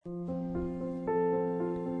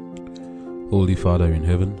Holy Father in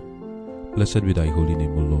heaven, blessed be thy holy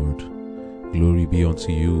name, O Lord. Glory be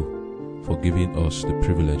unto you for giving us the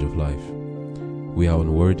privilege of life. We are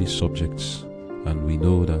unworthy subjects, and we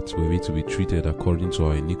know that were we to be treated according to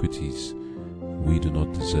our iniquities, we do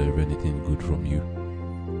not deserve anything good from you.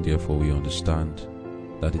 Therefore we understand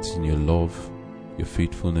that it's in your love, your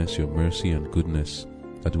faithfulness, your mercy and goodness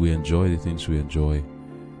that we enjoy the things we enjoy,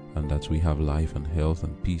 and that we have life and health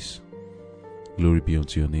and peace. Glory be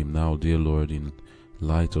unto your name. Now, dear Lord, in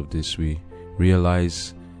light of this, we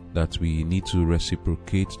realize that we need to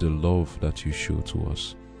reciprocate the love that you show to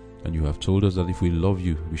us. And you have told us that if we love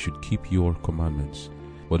you, we should keep your commandments.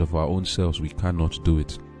 But of our own selves, we cannot do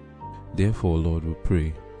it. Therefore, Lord, we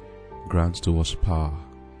pray, grant to us power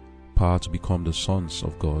to become the sons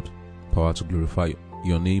of God, power to glorify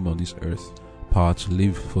your name on this earth, power to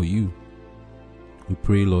live for you. We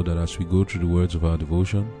pray, Lord, that as we go through the words of our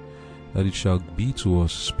devotion, that it shall be to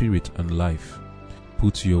us spirit and life.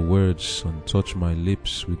 Put your words and touch my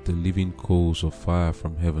lips with the living coals of fire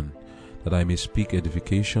from heaven, that I may speak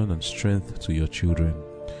edification and strength to your children.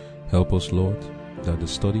 Help us, Lord, that the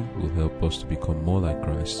study will help us to become more like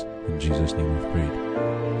Christ. In Jesus' name we've prayed.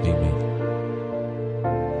 Amen.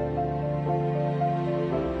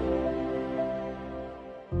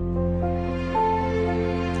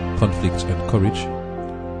 Conflict and Courage,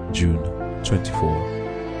 June 24.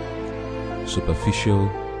 Superficial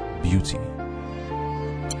beauty.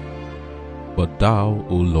 But thou,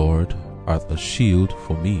 O Lord, art a shield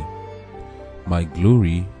for me, my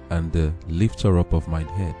glory and the lifter up of mine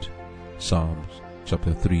head. Psalms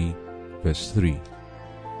chapter 3, verse 3.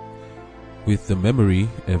 With the memory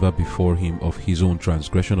ever before him of his own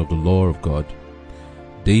transgression of the law of God,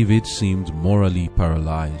 David seemed morally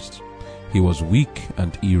paralyzed. He was weak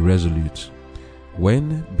and irresolute.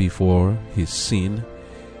 When before his sin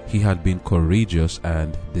he had been courageous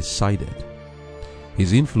and decided,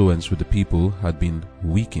 his influence with the people had been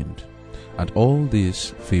weakened, and all this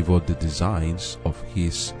favored the designs of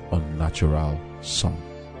his unnatural son.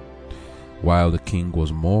 While the king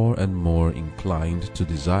was more and more inclined to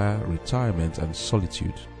desire retirement and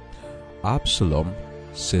solitude, Absalom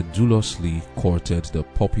sedulously courted the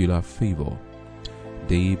popular favor.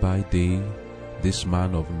 Day by day, this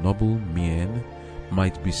man of noble mien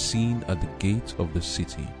might be seen at the gate of the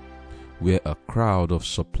city, where a crowd of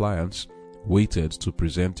suppliants waited to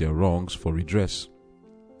present their wrongs for redress.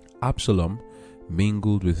 Absalom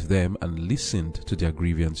mingled with them and listened to their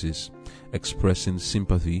grievances, expressing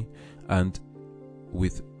sympathy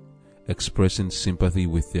with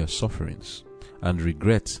their sufferings, and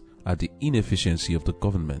regret at the inefficiency of the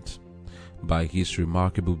government. By his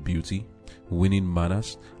remarkable beauty, winning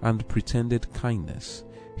manners, and pretended kindness,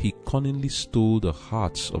 he cunningly stole the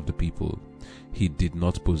hearts of the people. He did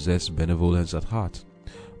not possess benevolence at heart,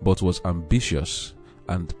 but was ambitious,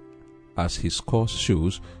 and, as his course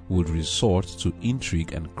shows, would resort to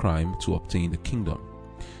intrigue and crime to obtain the kingdom.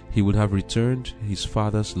 He would have returned his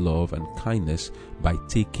father's love and kindness by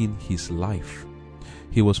taking his life.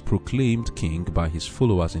 He was proclaimed king by his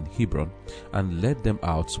followers in Hebron and led them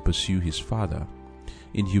out to pursue his father.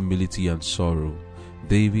 In humility and sorrow,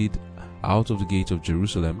 David, out of the gate of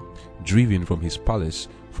Jerusalem, driven from his palace,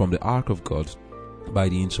 from the ark of God, by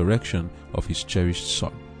the insurrection of his cherished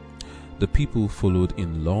son. The people followed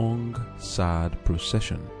in long, sad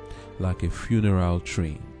procession, like a funeral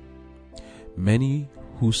train. Many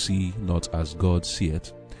who see not as God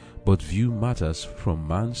seeth, but view matters from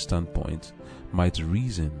man's standpoint, might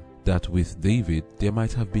reason that with David there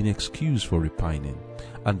might have been excuse for repining,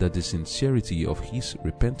 and that the sincerity of his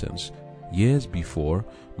repentance years before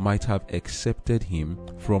might have accepted him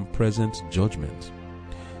from present judgment.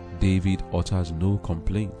 David utters no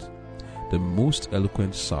complaint. The most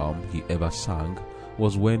eloquent psalm he ever sang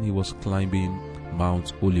was when he was climbing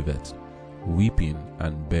Mount Olivet, weeping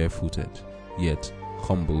and barefooted, yet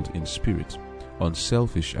humbled in spirit,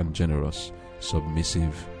 unselfish and generous,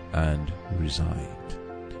 submissive and resigned.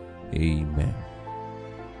 Amen.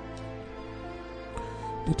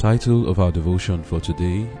 The title of our devotion for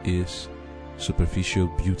today is Superficial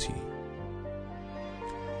Beauty.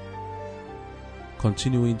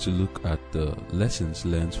 Continuing to look at the lessons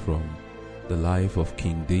learned from the life of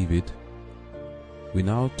King David, we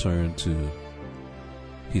now turn to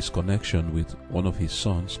his connection with one of his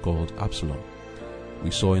sons called Absalom.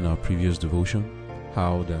 We saw in our previous devotion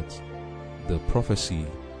how that the prophecy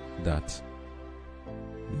that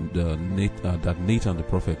Nathan the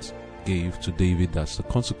prophet gave to David as the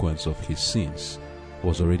consequence of his sins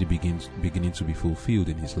was already beginning to be fulfilled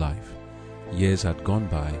in his life. Years had gone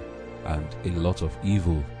by, and a lot of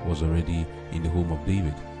evil was already in the home of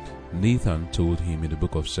David. Nathan told him in the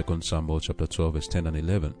book of 2 Samuel chapter 12 verse 10 and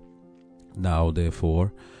 11, Now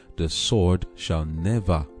therefore the sword shall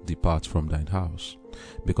never depart from thine house,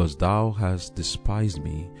 because thou hast despised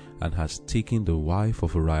me, and hast taken the wife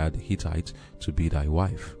of Uriah the Hittite to be thy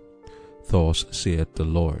wife. Thus saith the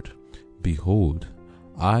Lord, Behold,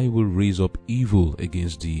 I will raise up evil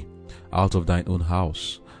against thee out of thine own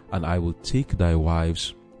house, and I will take thy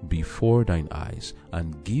wives before thine eyes,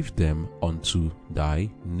 and give them unto thy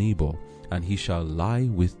neighbor, and he shall lie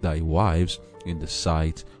with thy wives in the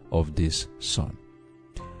sight of this sun.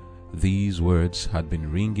 These words had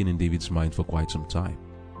been ringing in David's mind for quite some time.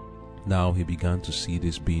 Now he began to see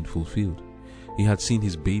this being fulfilled. He had seen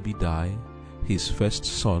his baby die. His first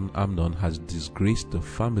son, Amnon, has disgraced the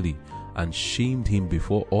family and shamed him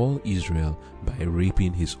before all Israel by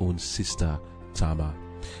raping his own sister, Tamar.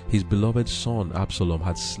 His beloved son, Absalom,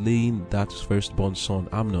 had slain that firstborn son,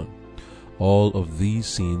 Amnon. All of these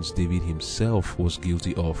sins David himself was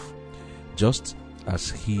guilty of, just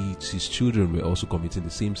as his children were also committing the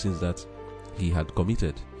same sins that he had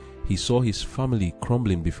committed. He saw his family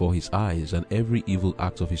crumbling before his eyes, and every evil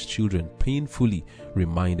act of his children painfully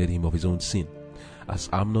reminded him of his own sin. As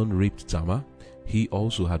Amnon raped Tamar, he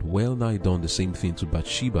also had well nigh done the same thing to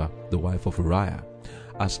Bathsheba, the wife of Uriah.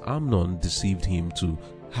 As Amnon deceived him to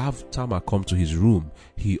have Tamar come to his room,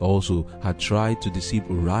 he also had tried to deceive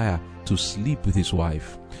Uriah to sleep with his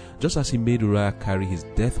wife. Just as he made Uriah carry his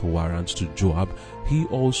death warrant to Joab, he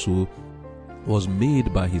also was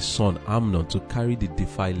made by his son Amnon to carry the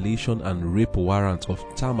defilation and rape warrant of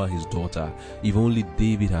Tamar his daughter. If only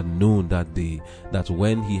David had known that day, that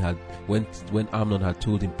when Amnon had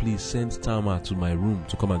told him, Please send Tamar to my room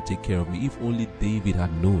to come and take care of me, if only David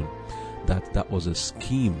had known that that was a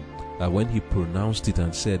scheme, that when he pronounced it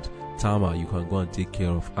and said, Tamar, you can go and take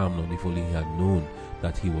care of Amnon, if only he had known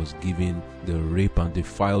that he was giving the rape and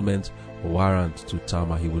defilement warrant to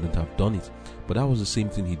Tamar, he wouldn't have done it. But that was the same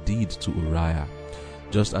thing he did to Uriah.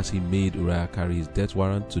 Just as he made Uriah carry his death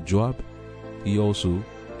warrant to Joab, he also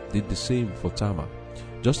did the same for Tamar.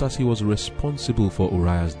 Just as he was responsible for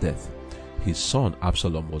Uriah's death, his son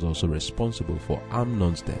Absalom was also responsible for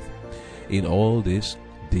Amnon's death. In all this,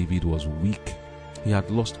 David was weak. He had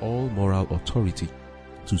lost all moral authority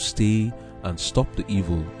to stay and stop the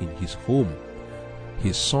evil in his home.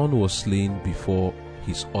 His son was slain before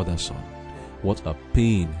his other son. What a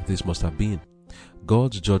pain this must have been.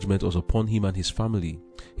 God's judgment was upon him and his family.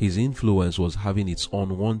 His influence was having its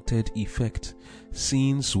unwanted effect.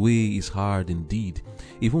 Sin's way is hard indeed.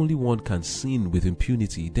 If only one can sin with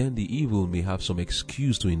impunity, then the evil may have some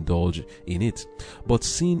excuse to indulge in it. But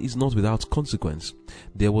sin is not without consequence.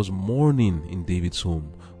 There was mourning in David's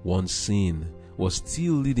home. One sin was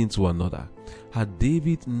still leading to another. Had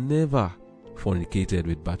David never fornicated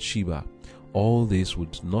with Bathsheba, all this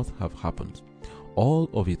would not have happened. All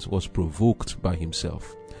of it was provoked by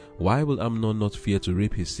himself. Why will Amnon not fear to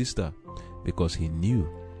rape his sister? Because he knew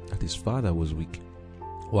that his father was weak.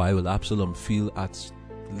 Why will Absalom feel at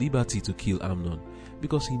liberty to kill Amnon?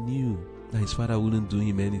 Because he knew that his father wouldn't do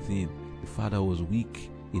him anything. The father was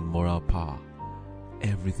weak in moral power.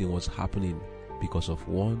 Everything was happening because of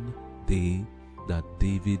one day that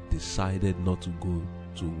David decided not to go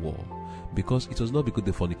to war. Because it was not because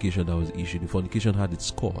the fornication that was the issue. The fornication had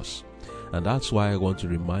its course. And that's why I want to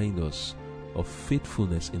remind us of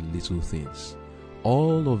faithfulness in little things.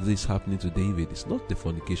 All of this happening to David is not the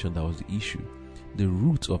fornication that was the issue. The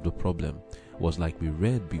root of the problem was, like we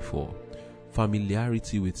read before,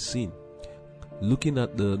 familiarity with sin. Looking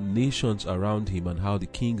at the nations around him and how the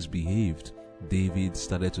kings behaved, David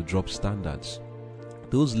started to drop standards.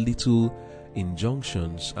 Those little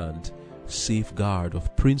injunctions and safeguard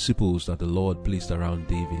of principles that the Lord placed around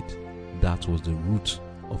David, that was the root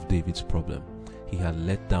of David's problem. He had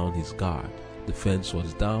let down his guard. The fence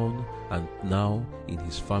was down, and now in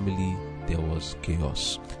his family there was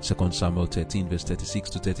chaos. 2 Samuel 13 verse 36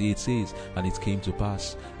 to 38 says, And it came to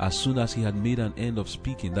pass, as soon as he had made an end of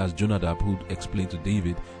speaking, that's Jonadab who explained to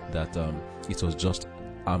David that it was just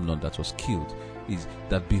Amnon that was killed, is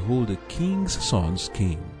that behold, the king's sons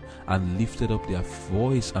came and lifted up their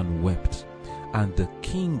voice and wept, and the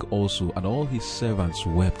king also and all his servants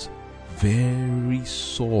wept very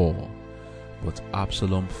sore. But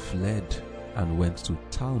Absalom fled and went to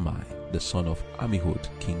Talmai, the son of Ammihud,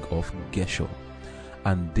 king of Geshur.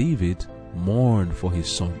 And David mourned for his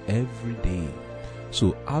son every day.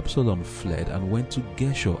 So Absalom fled and went to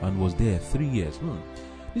Geshur and was there 3 years.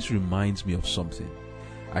 This reminds me of something.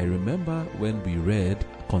 I remember when we read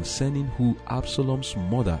concerning who Absalom's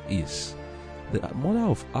mother is. The mother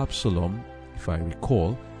of Absalom, if I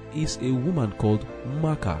recall, is a woman called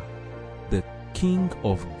Maacah, the king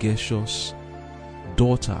of Geshur's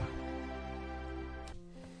daughter.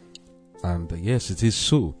 And yes, it is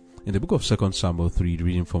so. In the book of 2 Samuel 3,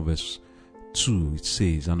 reading from verse 2, it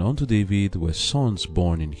says, And unto David were sons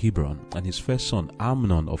born in Hebron, and his first son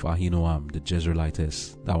Amnon of Ahinoam the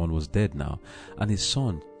Jezreelitess, that one was dead now, and his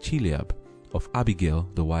son Chileab of Abigail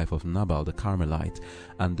the wife of Nabal the Carmelite,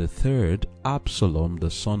 and the third Absalom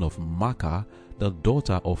the son of Maacah the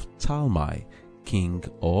daughter of Talmai, king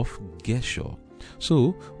of Geshur.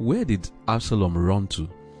 So where did Absalom run to?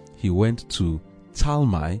 He went to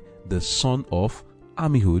Talmai the son of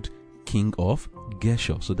Ammihud, king of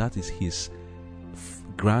Geshur. So that is his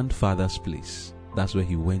grandfather's place. That's where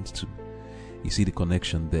he went to. You see the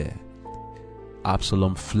connection there.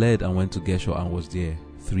 Absalom fled and went to Geshur and was there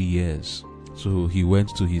 3 years. So he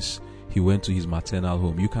went to his maternal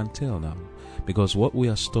home. You can tell now, because what we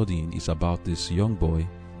are studying is about this young boy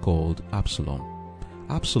called Absalom.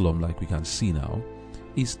 Absalom, like we can see now,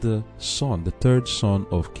 is the third son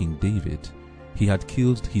of King David. He had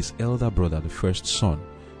killed his elder brother, the first son,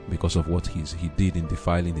 because of what he did in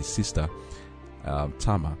defiling his sister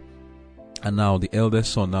Tamar. And now the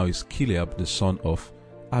eldest son now is Chileab, the son of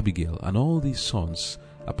Abigail. And all these sons,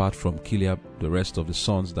 apart from Chileab, the rest of the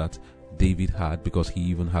sons that David had, because he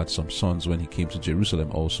even had some sons when he came to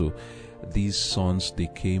Jerusalem also, these sons, they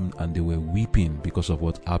came and they were weeping because of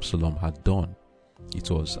what Absalom had done. It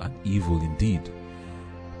was an evil indeed.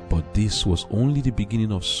 But this was only the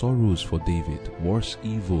beginning of sorrows for David. Worse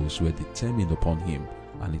evils were determined upon him,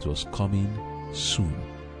 and it was coming soon.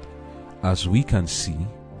 As we can see,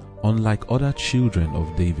 unlike other children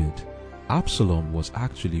of David, Absalom was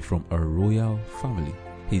actually from a royal family.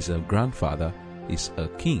 His grandfather is a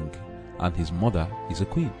king, and his mother is a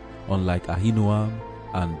queen. Unlike Ahinoam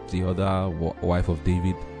and the other wife of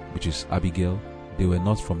David, which is Abigail, they were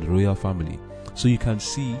not from the royal family. So you can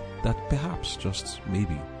see that perhaps, just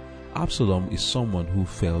maybe, Absalom is someone who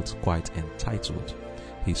felt quite entitled.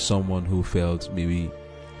 He's someone who felt maybe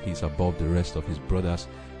he's above the rest of his brothers,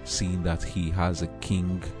 seeing that he has a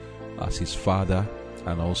king as his father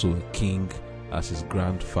and also a king as his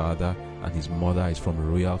grandfather, and his mother is from a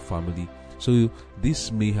royal family. So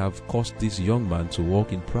this may have caused this young man to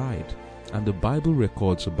walk in pride. And the Bible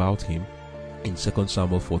records about him in 2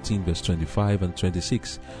 Samuel 14 verse 25 and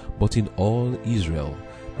 26. But in all Israel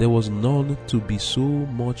there was none to be so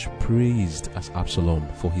much praised as Absalom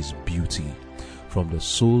for his beauty. From the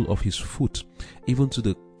sole of his foot even to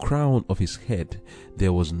the crown of his head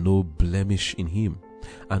there was no blemish in him.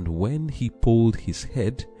 And when he polled his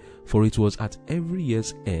head, for it was at every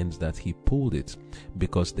year's end that he polled it,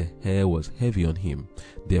 because the hair was heavy on him,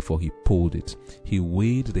 therefore he polled it. He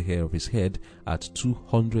weighed the hair of his head at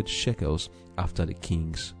 200 shekels after the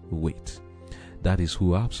king's weight. That is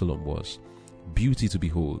who Absalom was. Beauty to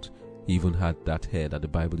behold. He even had that hair that the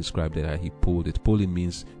Bible described there. He polled it. Polling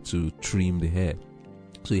means to trim the hair.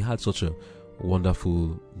 So he had such a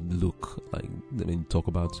wonderful look. Like, talk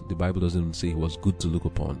about, the Bible doesn't even say he was good to look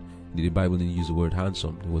upon. The Bible didn't use the word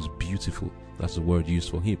handsome. It was beautiful. That's the word used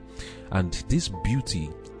for him. And this beauty,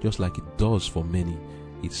 just like it does for many,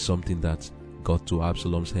 it's something that got to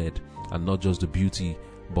Absalom's head. And not just the beauty,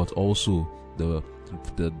 but also the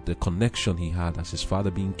connection he had as his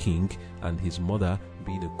father being king and his mother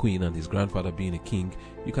being a queen and his grandfather being a king.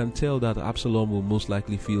 You can tell that Absalom will most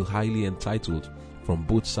likely feel highly entitled. From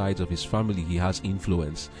both sides of his family he has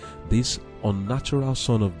influence. This unnatural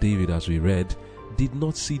son of David, as we read, did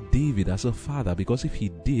not see David as a father, because if he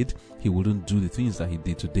did, he wouldn't do the things that he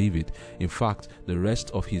did to David. In fact, the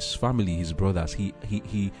rest of his family, his brothers, he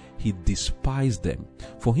despised them.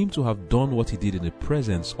 For him to have done what he did in the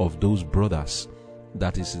presence of those brothers,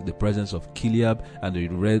 that is the presence of Chileab and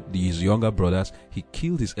his younger brothers, he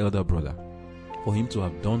killed his elder brother. For him to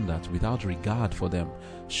have done that without regard for them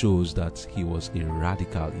shows that he was a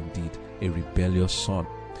radical indeed, a rebellious son.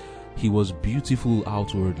 He was beautiful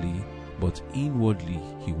outwardly, but inwardly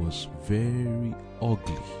he was very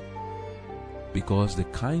ugly. Because the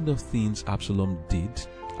kind of things Absalom did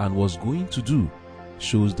and was going to do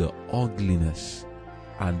shows the ugliness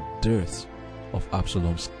and dearth of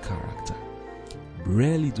Absalom's character.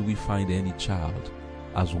 Rarely do we find any child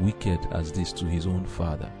as wicked as this to his own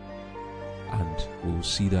father. And we'll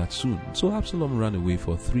see that soon. So Absalom ran away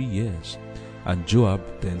for 3 years. And Joab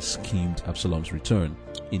then schemed Absalom's return.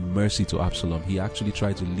 In mercy to Absalom, he actually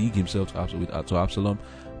tried to league himself to Absalom,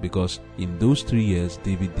 because in those 3 years,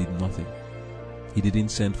 David did nothing. He didn't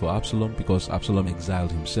send for Absalom because Absalom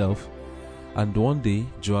exiled himself. And one day,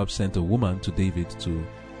 Joab sent a woman to David to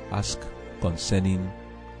ask concerning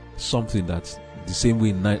something that The same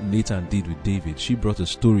way Nathan did with David. She brought a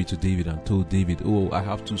story to David and told David, oh, I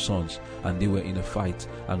have 2 sons and they were in a fight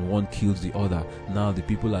and one killed the other. Now the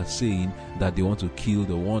people are saying that they want to kill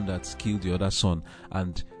the one that killed the other son,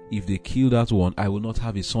 and if they kill that one, I will not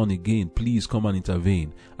have a son again. Please come and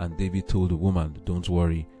intervene. And David told the woman, don't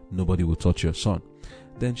worry, nobody will touch your son.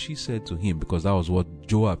 Then she said to him, because that was what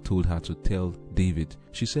Joab told her to tell David,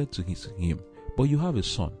 she said to him, but you have a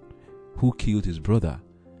son who killed his brother,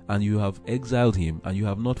 and you have exiled him, and you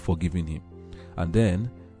have not forgiven him. And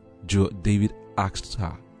then David asked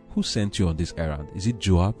her, who sent you on this errand? Is it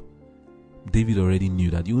Joab? David already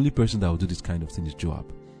knew that the only person that will do this kind of thing is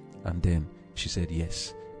Joab. And then she said,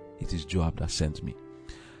 yes, it is Joab that sent me.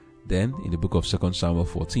 Then in the book of 2 Samuel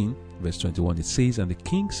 14, verse 21, it says, and the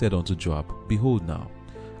king said unto Joab, behold now,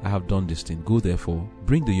 I have done this thing. Go therefore,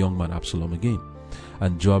 bring the young man Absalom again.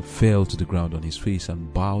 And Joab fell to the ground on his face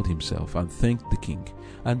and bowed himself and thanked the king.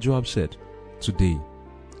 And Joab said, today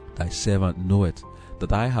thy servant knoweth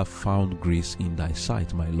that I have found grace in thy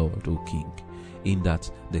sight, my lord, O king, in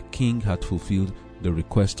that the king had fulfilled the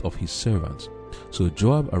request of his servant. So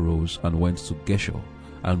Joab arose and went to Geshur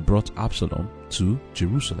and brought Absalom to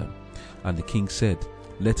Jerusalem. And the king said,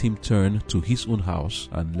 let him turn to his own house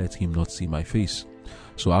and let him not see my face.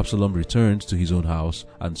 So Absalom returned to his own house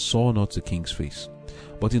and saw not the king's face.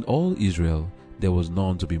 But in all Israel there was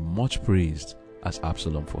none to be much praised as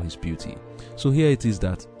Absalom for his beauty. So here it is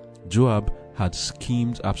that Joab had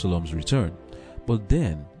schemed Absalom's return. But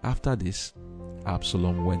then, after this,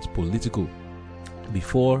 Absalom went political.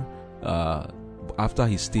 After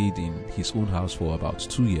he stayed in his own house for about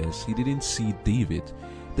 2 years, he didn't see David.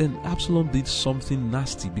 Then Absalom did something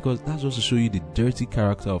nasty, because that's just to show you the dirty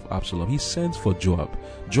character of Absalom. He sent for Joab.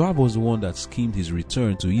 Joab was the one that schemed his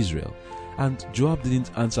return to Israel, and Joab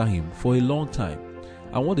didn't answer him for a long time.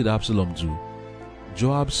 And what did Absalom do?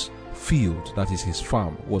 Joab's field, that is his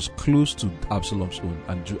farm, was close to Absalom's own,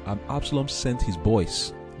 and Absalom sent his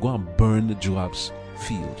boys, go and burn Joab's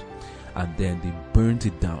field, and then they burnt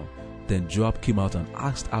it down. Then Joab came out and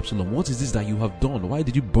asked Absalom, what is this that you have done? Why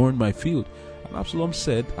did you burn my field? And Absalom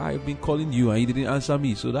said, I've been calling you and you didn't answer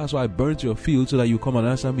me, so that's why I burnt your field so that you come and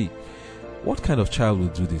answer me. What kind of child will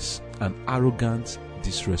do this? An arrogant,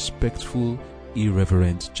 disrespectful,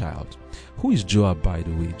 irreverent child. Who is Joab, by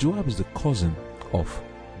the way? Joab is the cousin of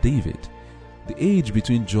David. The age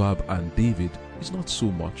between Joab and David is not so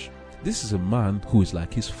much. This is a man who is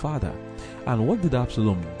like his father. And what did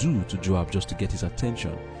Absalom do to Joab just to get his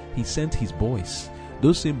attention? He sent his boys.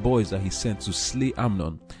 Those same boys that he sent to slay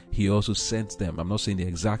Amnon, he also sent them. I'm not saying the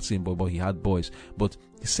exact same boy, but he had boys. But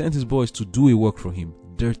he sent his boys to do a work for him,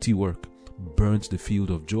 dirty work, burnt the field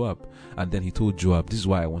of Joab. And then he told Joab, this is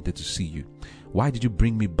why I wanted to see you. Why did you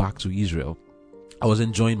bring me back to Israel? I was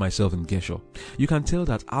enjoying myself in Geshur. You can tell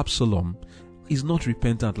that Absalom is not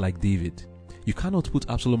repentant like David. You cannot put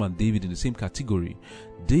Absalom and David in the same category.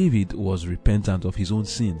 David was repentant of his own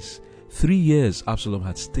sins. 3 years Absalom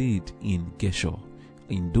had stayed in Geshur.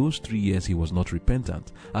 In those 3 years he was not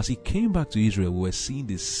repentant. As he came back to Israel, we were seeing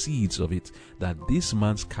the seeds of it, that this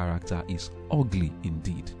man's character is ugly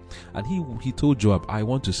indeed. And he told Joab, I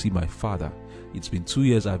want to see my father. It's been 2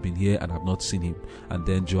 years I've been here and I've not seen him. And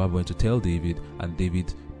then Joab went to tell David, and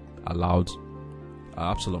David allowed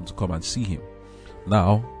Absalom to come and see him.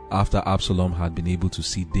 Now, after Absalom had been able to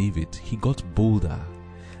see David, he got bolder.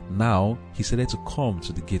 Now, he started to come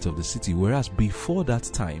to the gate of the city, whereas before that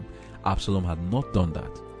time, Absalom had not done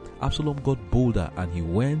that. Absalom got bolder and he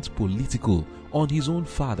went political on his own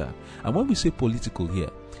father. And when we say political here,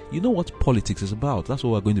 you know what politics is about. That's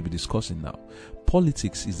what we're going to be discussing now.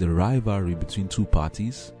 Politics is the rivalry between two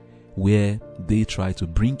parties where they try to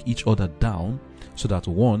bring each other down so that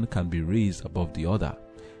one can be raised above the other.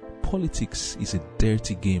 Politics is a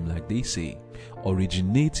dirty game, like they say,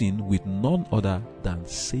 originating with none other than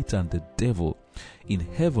Satan, the devil. In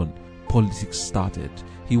heaven, politics started.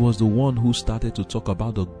 He was the one who started to talk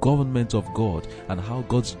about the government of God and how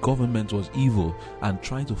God's government was evil, and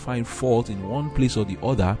trying to find fault in one place or the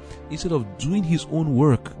other instead of doing his own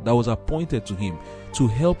work that was appointed to him to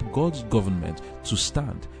help God's government to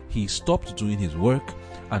stand. He stopped doing his work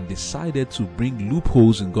and decided to bring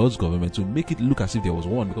loopholes in God's government to make it look as if there was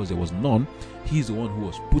one, because there was none. He's the one who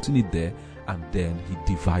was putting it there, and then he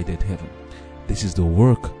divided heaven. This is the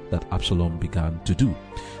work that Absalom began to do.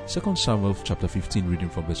 2 Samuel chapter 15, reading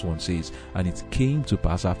from verse 1 says, and it came to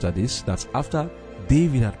pass after this, that after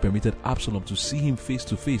David had permitted Absalom to see him face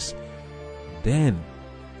to face, then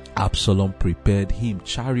Absalom prepared him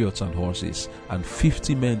chariots and horses, and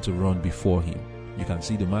 50 men to run before him. You can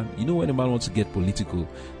see the man. You know, when a man wants to get political,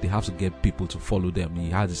 they have to get people to follow them. He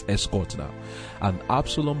has his escort now. And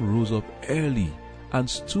Absalom rose up early and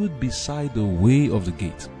stood beside the way of the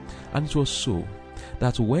gate. And it was so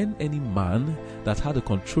that when any man that had a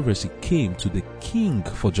controversy came to the king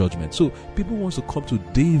for judgment, so people want to come to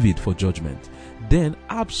David for judgment, then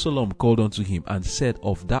Absalom called unto him and said,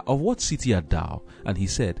 of what city art thou? And he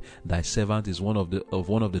said, thy servant is one of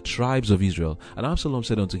the tribes of Israel. And Absalom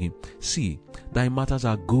said unto him, see, thy matters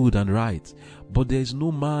are good and right, but there is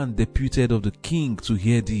no man deputed of the king to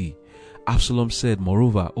hear thee. Absalom said,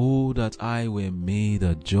 moreover, oh, that I were made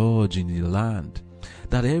a judge in the land,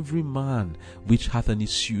 that every man which hath any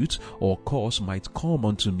suit or cause might come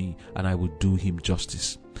unto me, and I would do him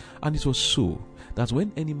justice. And it was so, that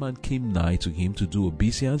when any man came nigh to him to do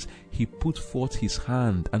obeisance, he put forth his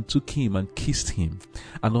hand and took him and kissed him.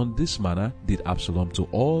 And on this manner did Absalom to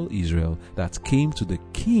all Israel that came to the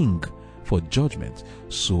king for judgment.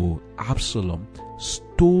 So Absalom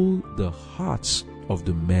stole the hearts of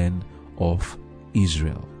the men of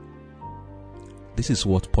Israel. This is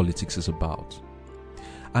what politics is about.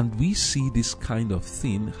 And we see this kind of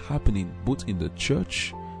thing happening both in the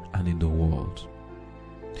church and in the world.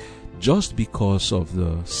 Just because of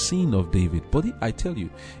the sin of David. But I tell you,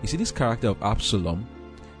 see, this character of Absalom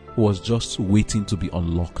was just waiting to be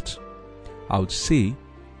unlocked. I would say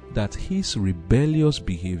that his rebellious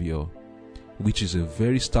behavior, which is a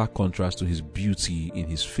very stark contrast to his beauty in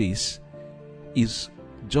his face, is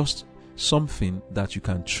just something that you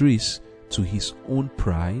can trace to his own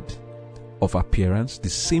pride of appearance. The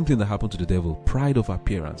same thing that happened to the devil, pride of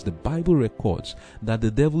appearance. The Bible records that the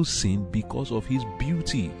devil sinned because of his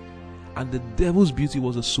beauty. And the devil's beauty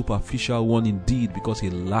was a superficial one indeed, because he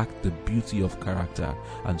lacked the beauty of character.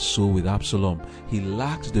 And so with Absalom, he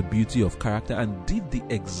lacked the beauty of character and did the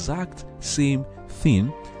exact same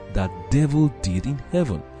thing that devil did in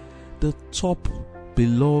heaven. The top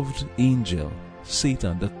beloved angel,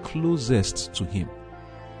 Satan, the closest to him,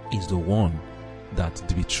 is the one that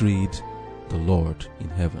betrayed the Lord in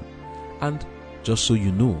heaven. And just so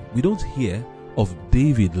you know, we don't hear of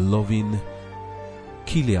David loving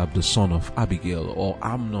Kileab the son of Abigail, or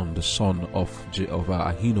Amnon the son of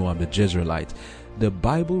Ahinoam the Jezreelite. The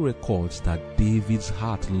Bible records that David's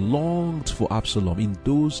heart longed for Absalom in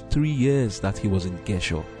those 3 years that he was in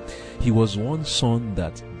Geshur. He was one son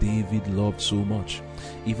that David loved so much.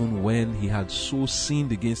 Even when he had so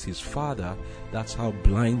sinned against his father, that's how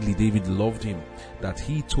blindly David loved him, that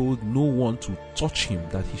he told no one to touch him,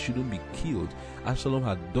 that he shouldn't be killed. Absalom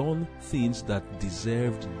had done things that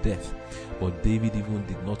deserved death, but David even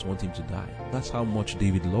did not want him to die. That's how much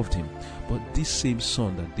David loved him. But this same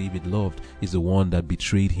son that David loved is the one that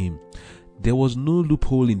betrayed him. There was no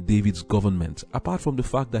loophole in David's government. Apart from the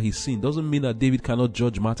fact that he sinned, doesn't mean that David cannot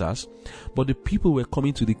judge matters. But the people were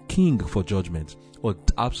coming to the king for judgment. Or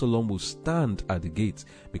Absalom will stand at the gate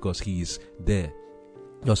because he is there.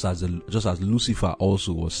 Just as Lucifer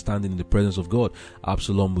also was standing in the presence of God,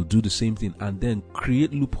 Absalom will do the same thing and then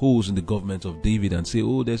create loopholes in the government of David and say,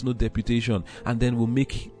 oh, there's no deputation, and then will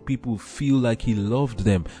make people feel like he loved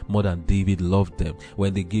them more than David loved them.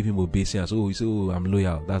 When they gave him obeisance, he said, oh, I'm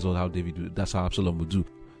loyal. That's how Absalom would do.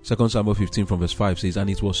 2 Samuel 15 from verse 5 says, and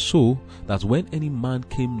it was so that when any man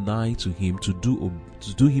came nigh to him to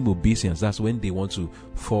do him obeisance, that's when they want to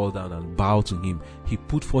fall down and bow to him, he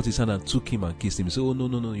put forth his hand and took him and kissed him. He said, oh,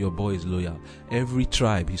 no, your boy is loyal. Every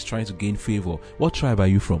tribe, he's trying to gain favor. What tribe are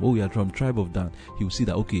you from? Oh, we are from the tribe of Dan. He will see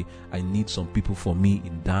that, okay, I need some people for me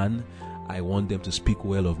in Dan. I want them to speak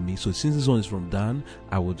well of me. So since this one is from Dan,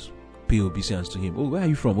 I would pay obeisance to him. Oh, where are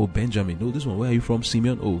you from? Oh, Benjamin. Oh, this one, where are you from?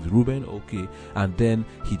 Simeon. Oh, Reuben. Okay. And then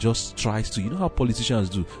he just tries to, you know how politicians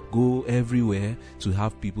do, go everywhere to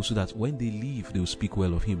have people so that when they leave, they will speak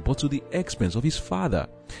well of him, but to the expense of his father.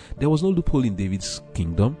 There was no loophole in David's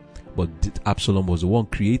kingdom, but Absalom was the one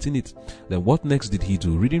creating it. Then what next did he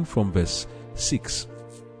do? Reading from verse 6.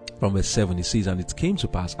 From verse 7, it says, and it came to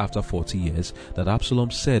pass after 40 years that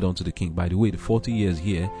Absalom said unto the king, by the way, the 40 years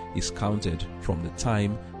here is counted from the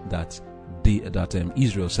time that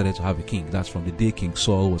Israel started to have a king. That's from the day King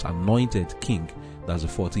Saul was anointed king. That's the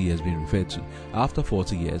 40 years being referred to. After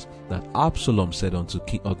 40 years, that Absalom said unto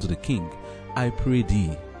the king, I pray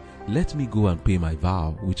thee, let me go and pay my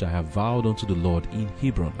vow, which I have vowed unto the Lord in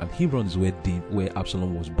Hebron. And Hebron is where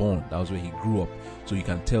Absalom was born. That was where he grew up. So you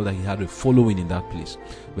can tell that he had a following in that place.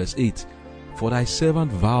 Verse 8, for thy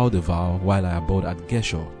servant vowed a vow while I abode at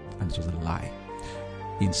Geshur, and it was a lie,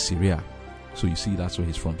 in Syria. So you see, that's where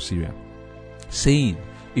he's from, Syria. Saying,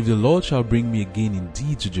 if the Lord shall bring me again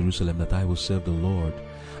indeed to Jerusalem, that I will serve the Lord.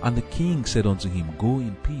 And the king said unto him, go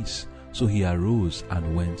in peace. So he arose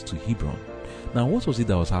and went to Hebron. Now, what was it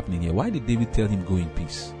that was happening here? Why did David tell him go in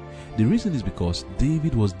peace? The reason is because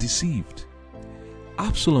David was deceived.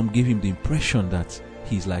 Absalom gave him the impression that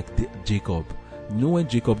he's like Jacob. You know, when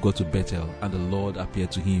Jacob got to Bethel and the Lord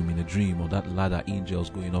appeared to him in a dream on that ladder, angels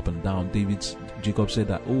going up and down, Jacob said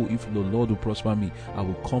that, oh, if the Lord will prosper me, I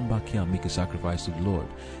will come back here and make a sacrifice to the Lord.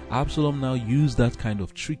 Absalom now used that kind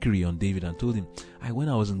of trickery on David and told him, when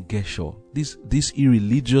I was in Geshur, this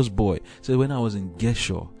irreligious boy said, when I was in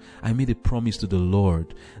Geshur, I made a promise to the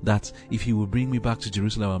Lord that if he will bring me back to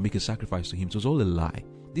Jerusalem, I'll make a sacrifice to him. It was all a lie.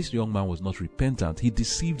 This young man was not repentant. He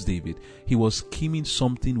deceived David. He was scheming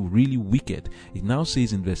something really wicked. It now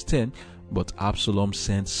says in verse 10, but Absalom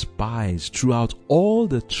sent spies throughout all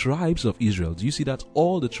the tribes of Israel. Do you see that?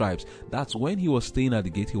 All the tribes. That's when he was staying at the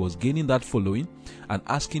gate. He was gaining that following and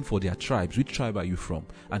asking for their tribes. Which tribe are you from?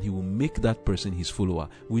 And he will make that person his follower.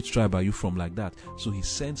 Which tribe are you from? Like that. So he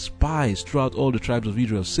sent spies throughout all the tribes of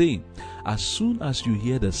Israel, saying, as soon as you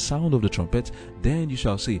hear the sound of the trumpet, then you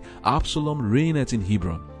shall say, Absalom reigneth in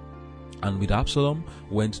Hebron. And with Absalom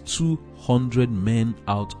went 200 men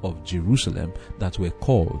out of Jerusalem that were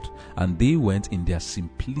called, and they went in their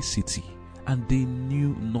simplicity, and they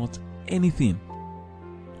knew not anything.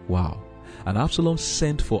 Wow. And Absalom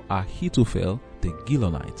sent for Ahithophel the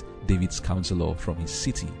Gilonite, David's counselor, from his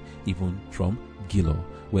city, even from Gilo,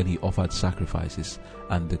 when he offered sacrifices,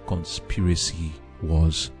 and the conspiracy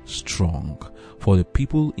was strong, for the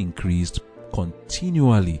people increased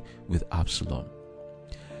continually with Absalom.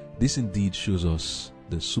 This indeed shows us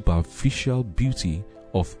the superficial beauty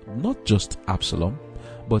of not just Absalom,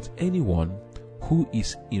 but anyone who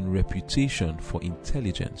is in reputation for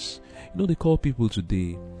intelligence. You know, they call people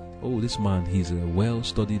today, oh, this man, he's a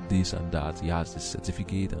well-studied this and that, he has this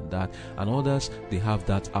certificate and that, and others, they have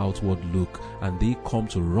that outward look, and they come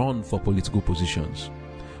to run for political positions.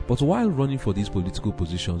 But while running for these political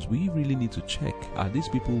positions, we really need to check, are these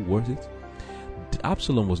people worth it?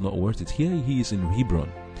 Absalom was not worth it. Here he is in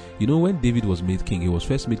Hebron. You know, when David was made king, he was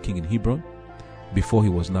first made king in Hebron before he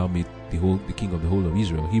was now made the king of the whole of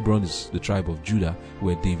Israel. Hebron is the tribe of Judah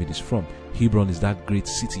where David is from. Hebron is that great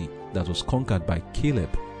city that was conquered by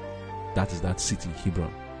Caleb. That is that city,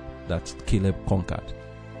 Hebron, that Caleb conquered.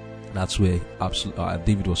 That's where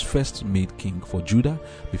David was first made king for Judah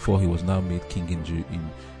before he was now made king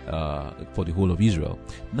for the whole of Israel.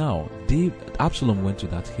 Now, Absalom went to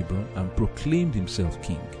that Hebron and proclaimed himself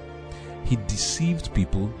king. He deceived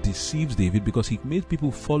people, deceived David, because he made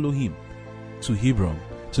people follow him to Hebron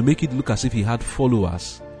to make it look as if he had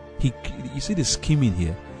followers. You see the scheming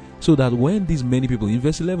here. So that when these many people, in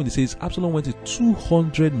verse 11 it says, Absalom went to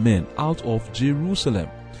 200 men out of Jerusalem.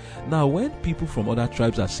 Now, when people from other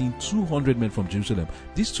tribes are seeing 200 men from Jerusalem,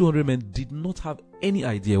 these 200 men did not have any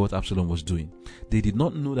idea what Absalom was doing. They did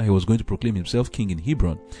not know that he was going to proclaim himself king in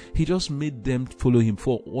Hebron. He just made them follow him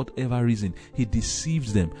for whatever reason. He deceived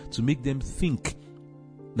them to make them think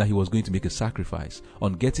that he was going to make a sacrifice.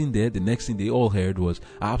 On getting there, the next thing they all heard was,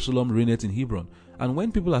 Absalom reigneth in Hebron. And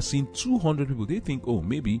when people are seeing 200 people, they think, oh,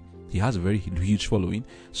 maybe he has a very huge following.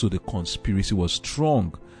 So the conspiracy was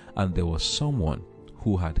strong. And there was someone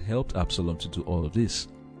who had helped Absalom to do all of this.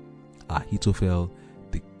 Ahithophel,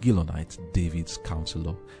 the Gilonite, David's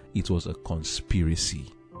counselor. It was a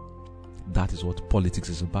conspiracy. That is what politics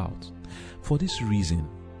is about. For this reason,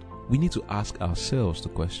 we need to ask ourselves the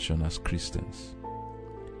question as Christians.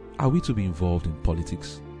 Are we to be involved in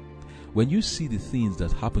politics? When you see the things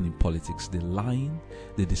that happen in politics, the lying,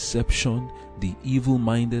 the deception, the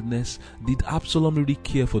evil-mindedness, did Absalom really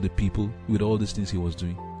care for the people with all these things he was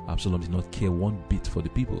doing? Absalom did not care one bit for the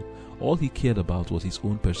people. All he cared about was his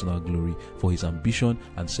own personal glory, for his ambition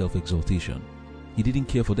and self-exaltation. He didn't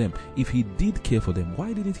care for them. If he did care for them,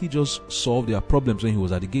 why didn't he just solve their problems when he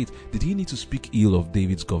was at the gate? Did he need to speak ill of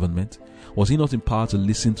David's government? Was he not empowered to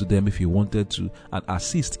listen to them if he wanted to and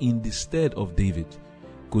assist in the stead of David?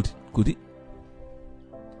 Could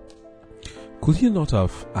he not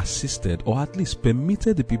have assisted or at least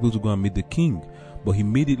permitted the people to go and meet the king? But he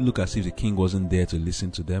made it look as if the king wasn't there to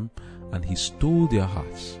listen to them, and he stole their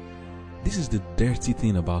hearts. This is the dirty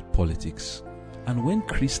thing about politics. And when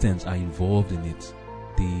Christians are involved in it,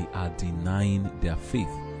 they are denying their faith.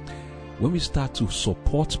 When we start to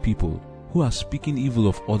support people who are speaking evil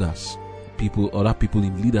of other people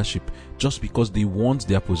in leadership just because they want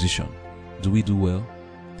their position, do we do well?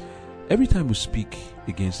 Every time we speak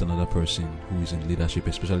against another person who is in leadership,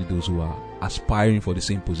 especially those who are aspiring for the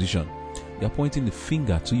same position, you are pointing the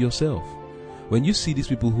finger to yourself. When you see these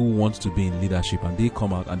people who want to be in leadership and they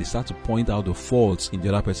come out and they start to point out the faults in the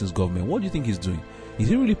other person's government, what do you think he's doing? Is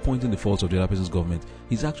he really pointing the faults of the other person's government?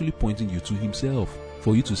 He's actually pointing you to himself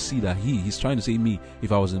for you to see that he's trying to say, me,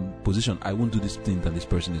 if I was in position, I won't do this thing that this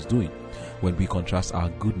person is doing. When we contrast our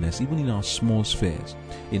goodness, even in our small spheres,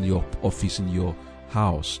 in your office, in your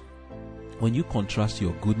house, when you contrast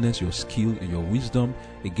your goodness, your skill, and your wisdom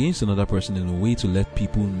against another person in a way to let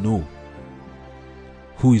people know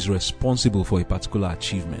who is responsible for a particular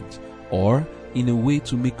achievement, or in a way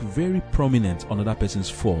to make very prominent another person's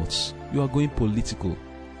faults, you are going political.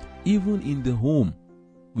 Even in the home,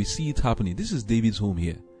 we see it happening. This is David's home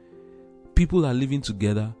here. People are living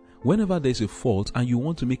together. Whenever there's a fault and you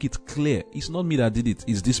want to make it clear, it's not me that did it,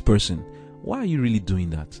 it's this person. Why are you really doing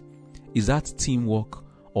that? Is that teamwork,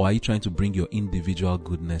 or are you trying to bring your individual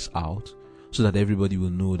goodness out so that everybody will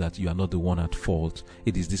know that you are not the one at fault?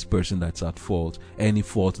 It is this person that's at fault. Any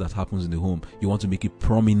fault that happens in the home, you want to make it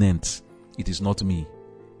prominent. It is not me.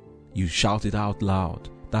 You shout it out loud.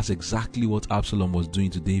 That's exactly what Absalom was doing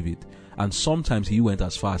to David. And sometimes he went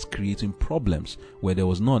as far as creating problems where there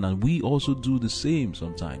was none. And we also do the same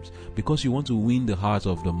sometimes. Because you want to win the heart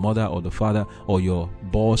of the mother or the father or your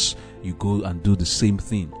boss, you go and do the same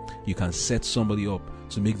thing. You can set somebody up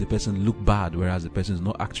to make the person look bad, whereas the person is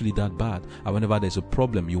not actually that bad. And whenever there's a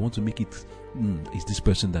problem, you want to make it, it's this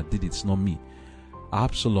person that did it, it's not me.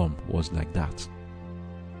 Absalom was like that.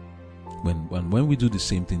 When we do the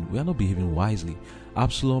same thing, we are not behaving wisely.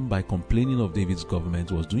 Absalom, by complaining of David's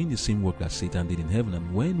government, was doing the same work that Satan did in heaven.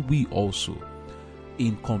 And when we also,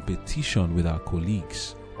 in competition with our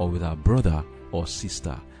colleagues, or with our brother or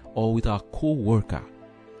sister, or with our co-worker,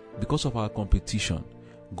 because of our competition,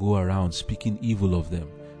 go around speaking evil of them,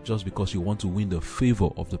 just because you want to win the favor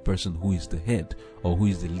of the person who is the head or who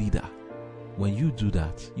is the leader, when you do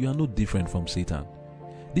that, you are no different from Satan.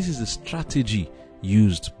 This is a strategy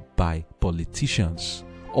used by politicians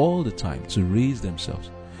all the time to raise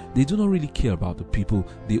themselves. They do not really care about the people,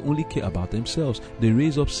 they only care about themselves. They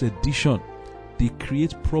raise up sedition. They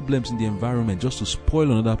create problems in the environment just to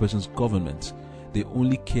spoil another person's government. They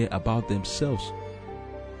only care about themselves.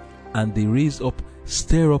 And they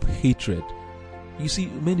stir up hatred. You see,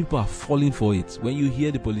 many people are falling for it. When you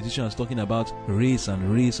hear the politicians talking about race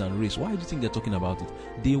and race and race, why do you think they're talking about it?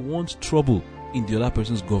 They want trouble in the other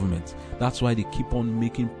person's government. That's why they keep on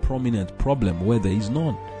making prominent problem where there is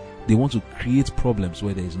none. They want to create problems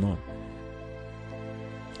where there is none.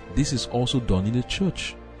 This is also done in the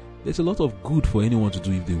church. There's a lot of good for anyone to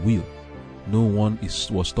do if they will. No one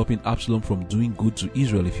was stopping Absalom from doing good to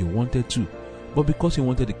Israel if he wanted to. But because he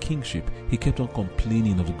wanted the kingship, he kept on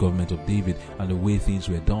complaining of the government of David and the way things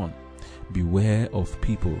were done. Beware of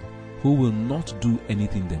people who will not do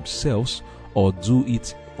anything themselves, or do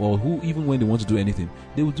it, or who, even when they want to do anything,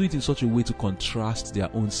 they will do it in such a way to contrast their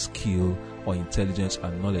own skill or intelligence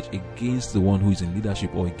and knowledge against the one who is in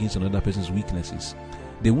leadership or against another person's weaknesses.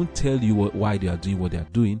 They won't tell you why they are doing what they are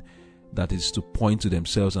doing. That is to point to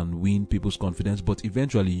themselves and win people's confidence, but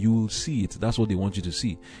eventually you will see it. That's what they want you to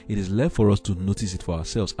see. It is left for us to notice it for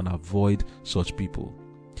ourselves and avoid such people.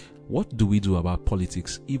 What do we do about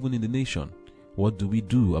politics even in the nation? What do we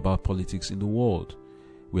do about politics in the world?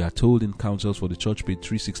 We are told in Counsels for the Church, page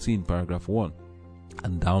 316, paragraph 1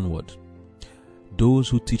 and downward. Those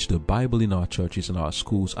who teach the Bible in our churches and our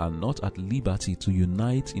schools are not at liberty to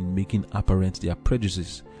unite in making apparent their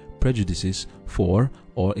prejudices for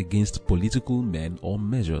or against political men or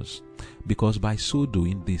measures, because by so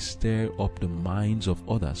doing they stir up the minds of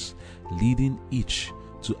others, leading each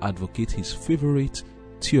to advocate his favorite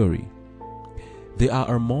theory. They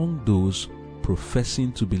are among those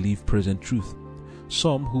professing to believe present truth,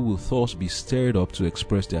 some who will thus be stirred up to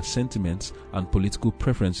express their sentiments and political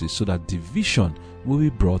preferences so that division will be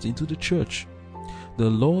brought into the church. The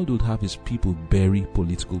Lord would have his people bury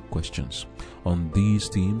political questions. On these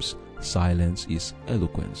themes, silence is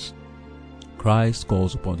eloquence. Christ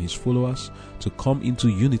calls upon his followers to come into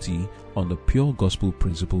unity on the pure gospel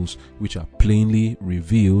principles which are plainly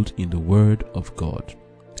revealed in the Word of God.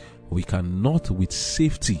 We cannot with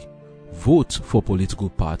safety vote for political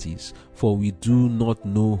parties, for we do not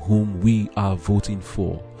know whom we are voting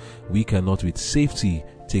for. We cannot with safety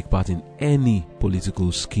take part in any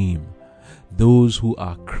political scheme. Those who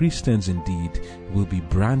are Christians indeed will be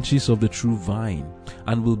branches of the true vine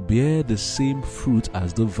and will bear the same fruit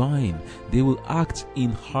as the vine. They will act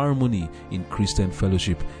in harmony in Christian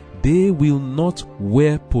fellowship. They will not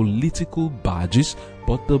wear political badges,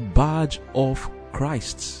 but the badge of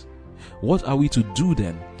Christ. What are we to do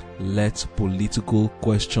then? Let political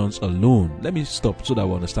questions alone. Let me stop so that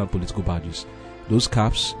we understand political badges. Those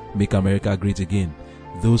caps, make America great again.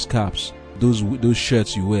 Those caps, those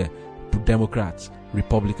shirts you wear, Democrat,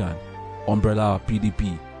 Republican, umbrella,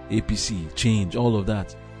 PDP, APC, change, all of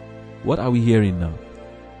that. What are we hearing now?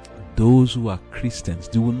 Those who are Christians,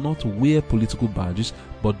 they will not wear political badges,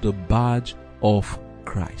 but the badge of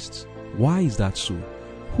Christ. Why is that so?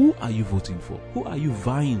 Who are you voting for? Who are you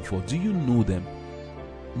vying for? Do you know them?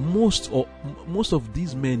 Most of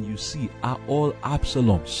these men you see are all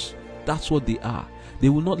Absaloms. That's what they are. They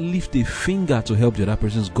will not lift a finger to help the other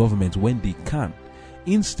person's government when they can.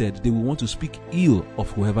 Instead, they will want to speak ill of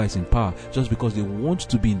whoever is in power just because they want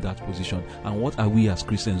to be in that position. And what are we as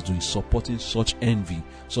Christians doing? Supporting such envy,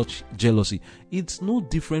 such jealousy. It's no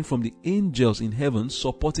different from the angels in heaven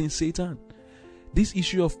supporting Satan. This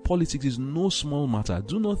issue of politics is no small matter.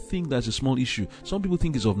 Do not think that's a small issue. Some people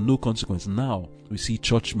think it's of no consequence. Now, we see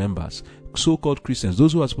church members, so-called Christians,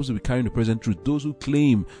 those who are supposed to be carrying the present truth, those who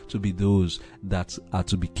claim to be those that are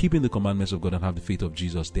to be keeping the commandments of God and have the faith of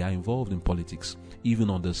Jesus, they are involved in politics. Even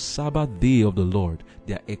on the Sabbath day of the Lord,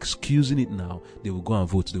 they are excusing it now. They will go and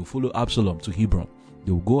vote. They will follow Absalom to Hebron.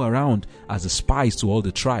 They will go around as the spies to all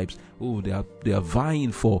the tribes. Oh, they are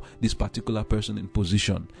vying for this particular person in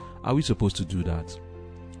position. Are we supposed to do that?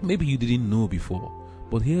 Maybe you didn't know before,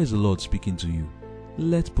 but here is the Lord speaking to you.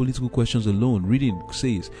 Let political questions alone. Reading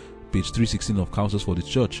says, page 316 of Counsels for the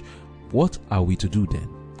Church, what are we to do then?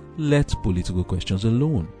 Let political questions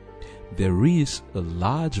alone. There is a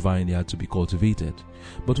large vineyard to be cultivated,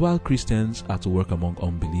 but while Christians are to work among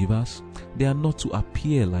unbelievers, they are not to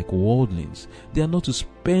appear like worldlings. They are not to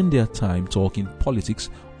spend their time talking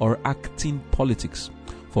politics or acting politics,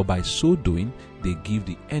 for by so doing, they give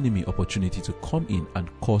the enemy opportunity to come in and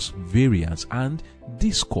cause variance and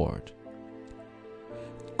discord.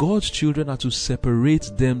 God's children are to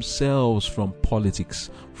separate themselves from politics,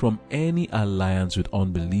 from any alliance with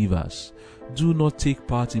unbelievers. Do not take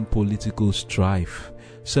part in political strife.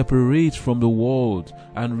 Separate from the world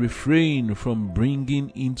and refrain from bringing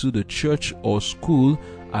into the church or school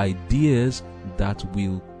ideas that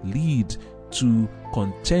will lead to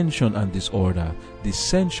contention and disorder.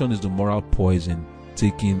 Dissension is the moral poison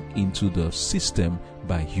taken into the system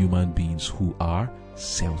by human beings who are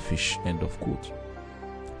selfish. End of quote.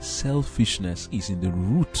 Selfishness is in the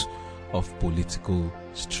root of political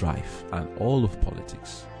strife and all of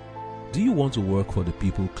politics. Do you want to work for the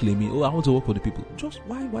people, claiming, oh, I want to work for the people? Just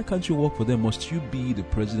why can't you work for them? Must you be the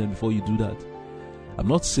president before you do that? I'm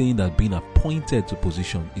not saying that being appointed to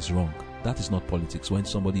position is wrong. That is not politics. When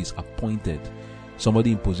somebody is appointed,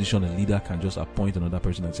 somebody in position, a leader can just appoint another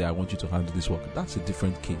person and say, I want you to handle this work. That's a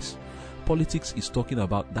different case. Politics is talking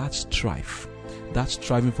about that strife, that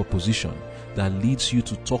striving for position that leads you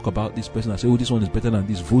to talk about this person and say, oh, this one is better than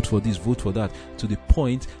this, vote for this, vote for that, to the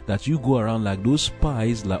point that you go around like those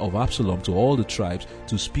spies of Absalom to all the tribes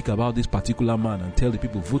to speak about this particular man and tell the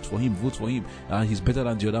people, vote for him, and he's better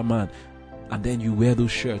than the other man. And then you wear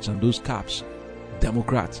those shirts and those caps,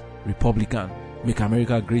 Democrat, Republican, Make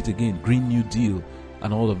America Great Again, Green New Deal,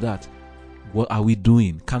 and all of that. What are we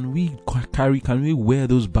doing? Can we wear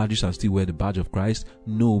those badges and still wear the badge of Christ?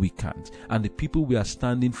 No, we can't. And the people we are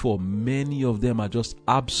standing for, many of them are just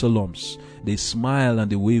Absaloms. They smile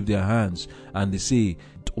and they wave their hands and they say,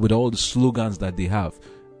 with all the slogans that they have,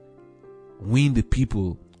 win the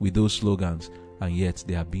people with those slogans, and yet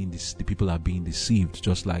the people are being deceived,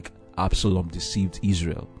 just like Absalom deceived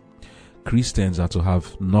Israel. Christians are to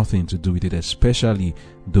have nothing to do with it, especially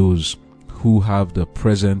those who have the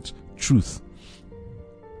present truth.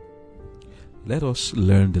 Let us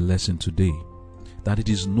learn the lesson today that it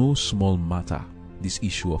is no small matter, this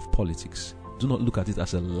issue of politics. Do not look at it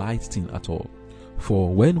as a light thing at all.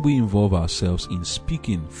 For when we involve ourselves in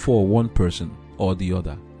speaking for one person or the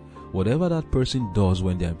other, whatever that person does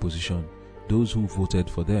when they are in position, those who voted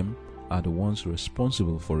for them are the ones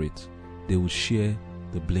responsible for it. They will share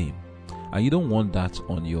the blame. And you don't want that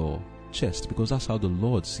on your chest, because that's how the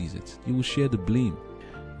Lord sees it. You will share the blame.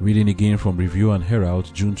 Reading again from Review and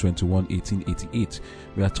Herald, June 21, 1888,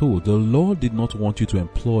 we are told, the Lord did not want you to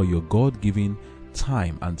employ your God-given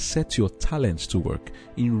time and set your talents to work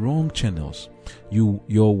in wrong channels.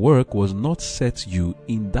 Your work was not set you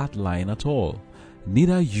in that line at all.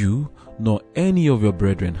 Neither you nor any of your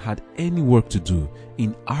brethren had any work to do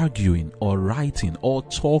in arguing or writing or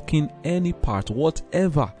talking any part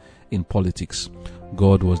whatever in politics.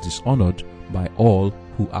 God was dishonored by all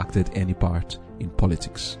who acted any part in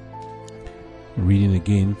politics. Reading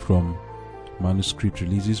again from Manuscript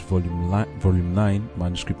Releases, Volume 9,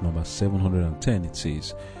 Manuscript number 710, it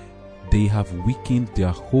says, they have weakened their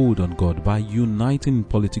hold on God by uniting in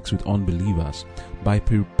politics with unbelievers. By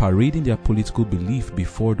parading their political belief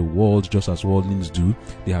before the world just as worldlings do,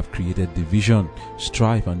 they have created division,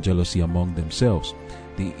 strife, and jealousy among themselves.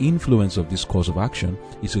 The influence of this course of action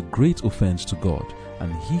is a great offense to God,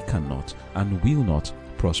 and he cannot and will not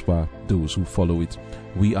prosper those who follow it.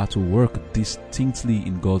 We are to work distinctly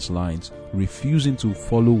in God's lines, refusing to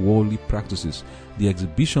follow worldly practices. The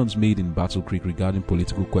exhibitions made in Battle Creek regarding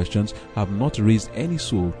political questions have not raised any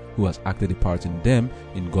soul who has acted a part in them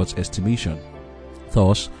in God's estimation.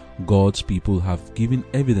 Thus, God's people have given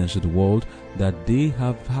evidence to the world that they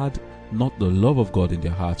have had not the love of God in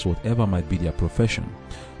their hearts, whatever might be their profession.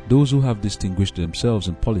 Those who have distinguished themselves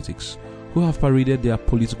in politics, who have paraded their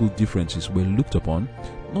political differences, were looked upon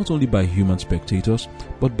not only by human spectators,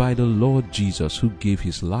 but by the Lord Jesus, who gave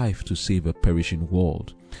his life to save a perishing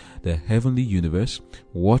world. The heavenly universe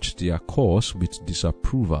watched their course with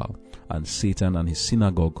disapproval, and Satan and his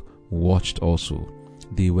synagogue watched also.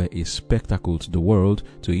 They were a spectacle to the world,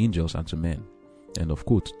 to angels, and to men. End of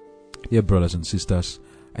quote. Dear brothers and sisters,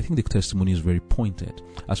 I think the testimony is very pointed.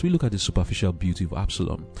 As we look at the superficial beauty of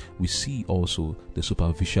Absalom, we see also the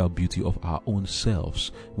superficial beauty of our own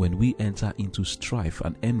selves. When we enter into strife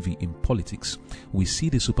and envy in politics, we see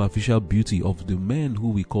the superficial beauty of the men who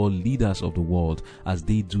we call leaders of the world, as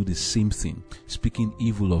they do the same thing, speaking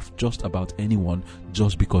evil of just about anyone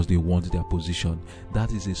just because they want their position.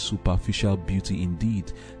 That is a superficial beauty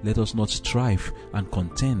indeed. Let us not strive and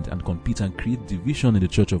contend and compete and create division in the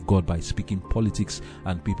church of God by speaking politics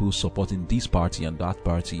and people supporting this party and that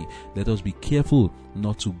party. Let us be careful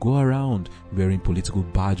not to go around wearing political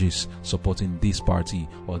badges supporting this party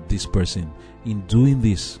or this person. In doing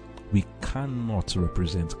this, we cannot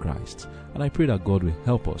represent Christ. And I pray that God will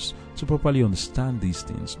help us to properly understand these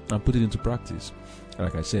things and put it into practice.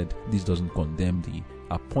 Like I said, this doesn't condemn the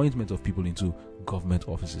appointment of people into government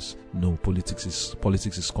offices. No, politics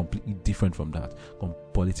is completely different from that.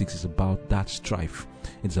 Politics is about that strife.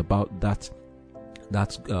 It's about that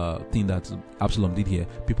thing that Absalom did here.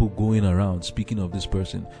 People going around speaking of this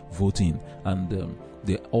person, voting, and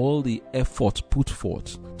all the effort put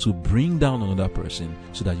forth to bring down another person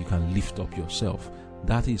so that you can lift up yourself.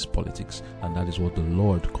 That is politics, and that is what the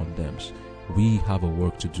Lord condemns. We have a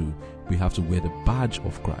work to do. We have to wear the badge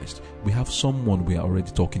of Christ. We have someone we are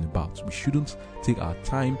already talking about. We shouldn't take our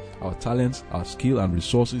time, our talents, our skill and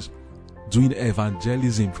resources doing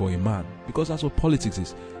evangelism for a man, because that's what politics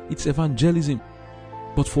is. It's evangelism.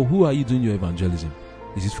 But for who are you doing your evangelism?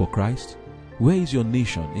 Is it for Christ? Where is your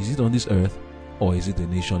nation? Is it on this earth, or is it the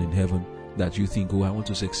nation in heaven that you think, oh, I want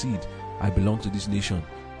to succeed, I belong to this nation?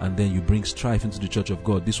 And then you bring strife into the church of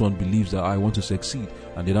God. This one believes that I want to succeed,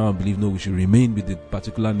 and the other one believes, no, we should remain with the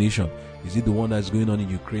particular nation. Is it the one that's going on in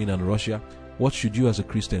Ukraine and Russia? What should you as a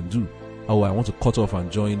Christian do? Oh, I want to cut off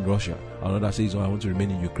and join Russia. Another says, oh, I want to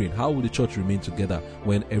remain in Ukraine. How will the church remain together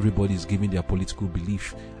when everybody is giving their political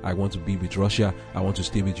belief? I want to be with Russia. I want to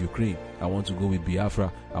stay with Ukraine. I want to go with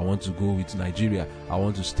Biafra. I want to go with Nigeria. I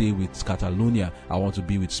want to stay with Catalonia. I want to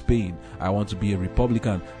be with Spain. I want to be a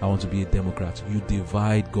Republican. I want to be a Democrat. You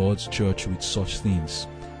divide God's church with such things.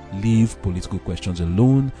 Leave political questions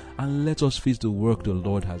alone and let us face the work the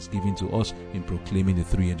Lord has given to us in proclaiming the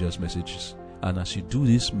three angels' messages. And as you do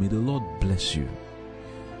this, may the Lord bless you.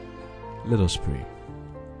 Let us pray.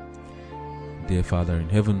 Dear Father in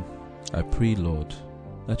heaven, I pray, Lord,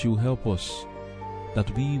 that you will help us,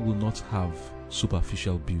 that we will not have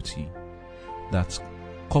superficial beauty, that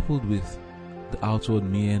coupled with the outward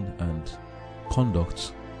mien and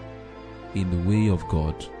conduct in the way of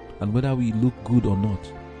God, and whether we look good or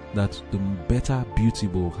not, that the better beauty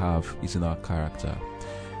we'll have is in our character.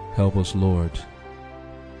 Help us, Lord,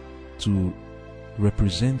 to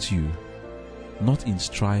represent you not in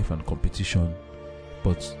strife and competition,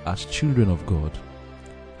 but as children of God,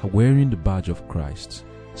 wearing the badge of Christ,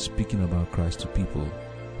 speaking about Christ to people.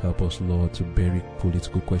 Help us, Lord, to bury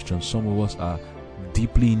political questions. Some of us are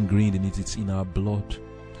deeply ingrained in it. It's in our blood.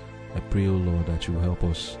 I pray, O Lord, that you will help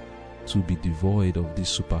us to be devoid of this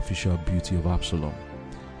superficial beauty of Absalom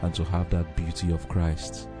and to have that beauty of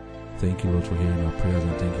Christ. Thank you, Lord, for hearing our prayers,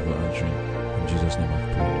 and thank you for answering.